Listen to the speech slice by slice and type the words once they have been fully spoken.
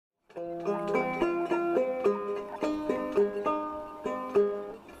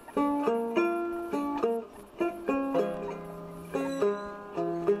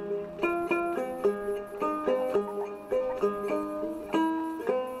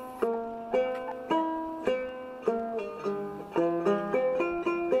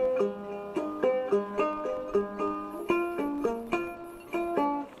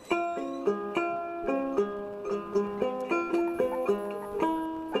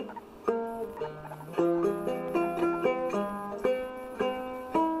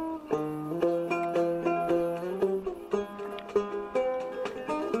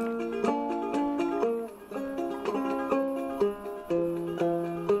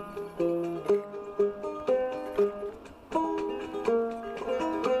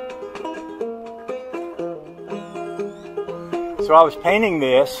So I was painting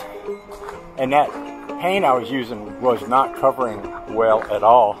this, and that paint I was using was not covering well at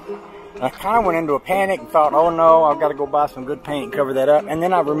all. And I kind of went into a panic and thought, oh no, I've got to go buy some good paint and cover that up. And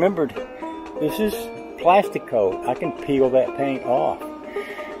then I remembered, this is plastic coat. I can peel that paint off.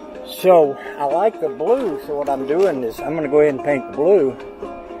 So I like the blue, so what I'm doing is I'm going to go ahead and paint the blue,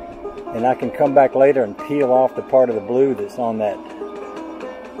 and I can come back later and peel off the part of the blue that's on that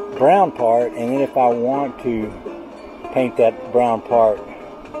brown part, and then if I want to paint that brown part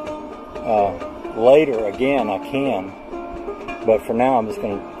later again, I can. But for now, I'm just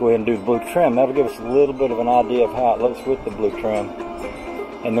going to go ahead and do the blue trim. That'll give us a little bit of an idea of how it looks with the blue trim.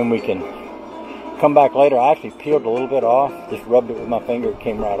 And then we can come back later. I actually peeled a little bit off, just rubbed it with my finger, it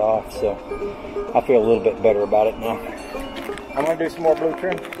came right off. So I feel a little bit better about it now. I'm going to do some more blue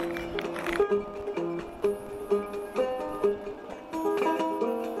trim.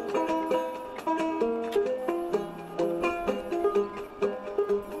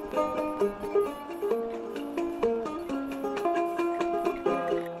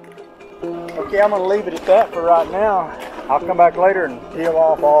 Okay, I'm going to leave it at that for right now. I'll come back later and peel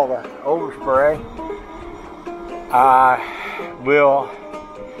off all the overspray. I will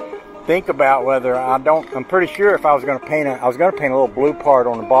think about whether I'm pretty sure if I was going to paint I was going to paint a little blue part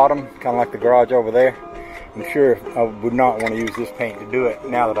on the bottom, kind of like the garage over there. I'm sure I would not want to use this paint to do it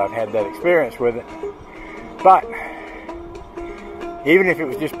now that I've had that experience with it. But even if it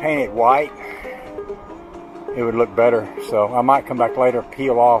was just painted white, it would look better. So I might come back later,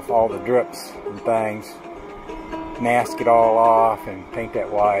 peel off all the drips and things, mask it all off and paint that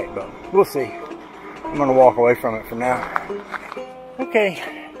white, but we'll see. I'm going to walk away from it for now. Okay,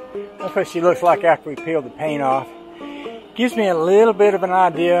 that's what she looks like after we peeled the paint off. Gives me a little bit of an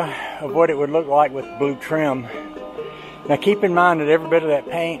idea of what it would look like with blue trim. Now keep in mind that every bit of that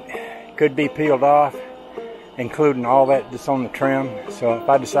paint could be peeled off, including all that that's on the trim. So if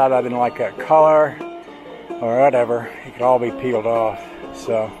I decide I didn't like that color or whatever, it could all be peeled off.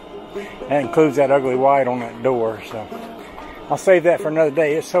 So that includes that ugly white on that door. So I'll save that for another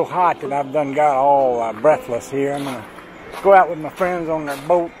day. It's so hot that I've done got all breathless here. I'm gonna go out with my friends on their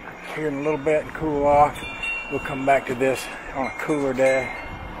boat here in a little bit and cool off. We'll come back to this on a cooler day.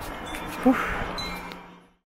 Whew.